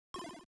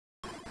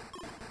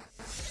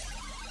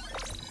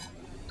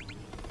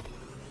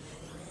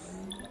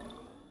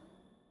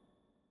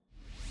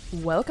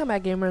Welcome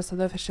back, gamers, to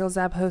the official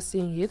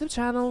ZAP-Hosting YouTube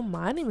channel.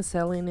 My name is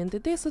Ellie, and in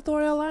today's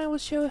tutorial I will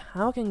show you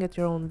how you can get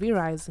your own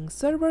V-Rising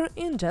server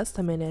in just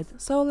a minute.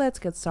 So let's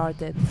get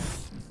started.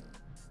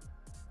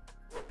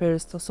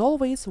 First, as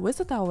always,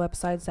 visit our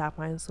website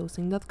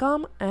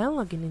ZAP-Hosting.com and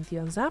log in into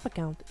your ZAP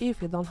account.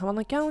 If you don't have an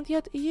account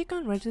yet, you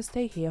can register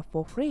here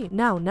for free.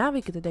 Now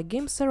navigate to the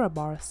game server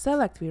bar,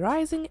 select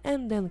V-Rising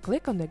and then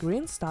click on the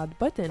green start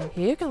button.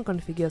 Here you can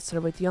configure your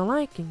server to your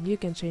liking. You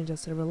can change the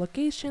server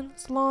location,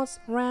 slots,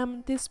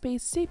 RAM, disk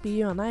space,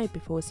 CPU and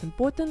IP is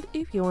important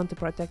if you want to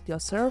protect your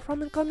server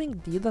from incoming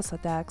DDoS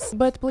attacks.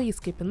 But please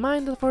keep in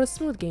mind that for a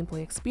smooth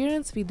gameplay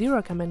experience, we do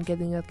recommend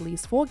getting at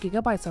least 4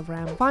 GB of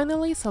RAM.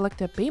 Finally,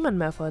 select a payment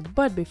method.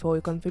 But before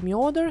you confirm your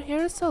order,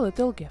 here's a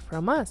little gift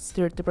from us.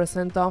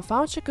 30% off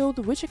voucher code,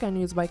 which you can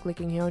use by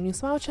clicking here on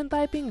use voucher and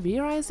typing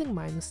V-Rising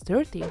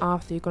 -30.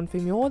 After you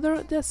confirm your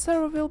order, the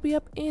server will be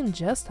up in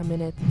just a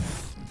minute.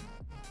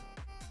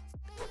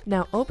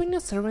 Now open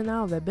your server in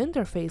our web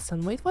interface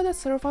and wait for the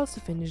server files to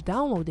finish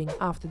downloading.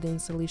 After the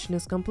installation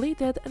is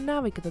completed,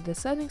 navigate to the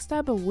settings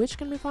tab, which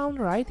can be found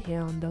right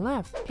here on the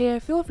left. Here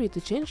feel free to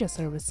change your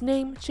server's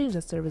name, change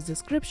the server's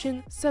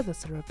description, set the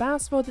server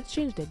password,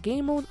 change the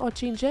game mode or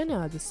change any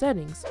other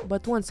settings.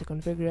 But once you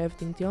configure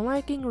everything to your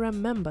liking,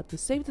 remember to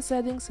save the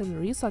settings and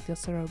restart your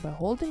server by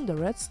holding the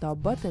red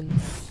stop button.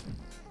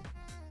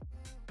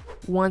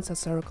 Once a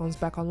server comes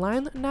back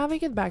online,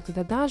 navigate back to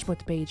the dashboard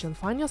page and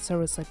find your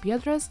server's IP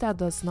address that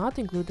does not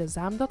include the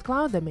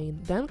zap.cloud domain,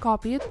 then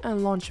copy it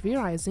and launch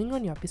V-Rising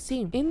on your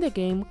PC. In the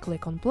game,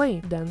 click on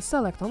Play, then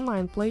select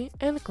Online Play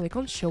and click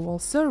on Show All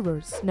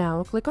Servers.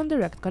 Now click on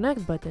Direct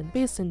Connect button,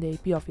 paste in the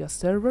IP of your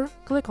server,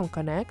 click on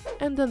Connect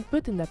and then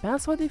put in the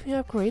password if you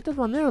have created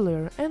one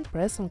earlier and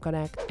press on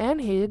Connect. And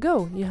here you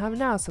go, you have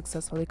now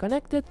successfully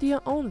connected to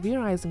your own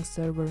V-Rising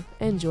server.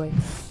 Enjoy!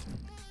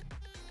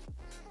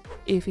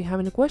 If you have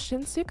any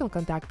questions, you can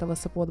contact our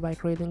support by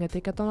creating a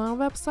ticket on our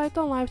website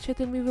or live chat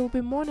and we will be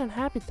more than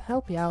happy to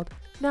help you out.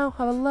 Now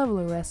have a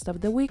lovely rest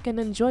of the week and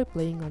enjoy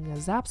playing on your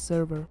ZAP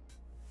server.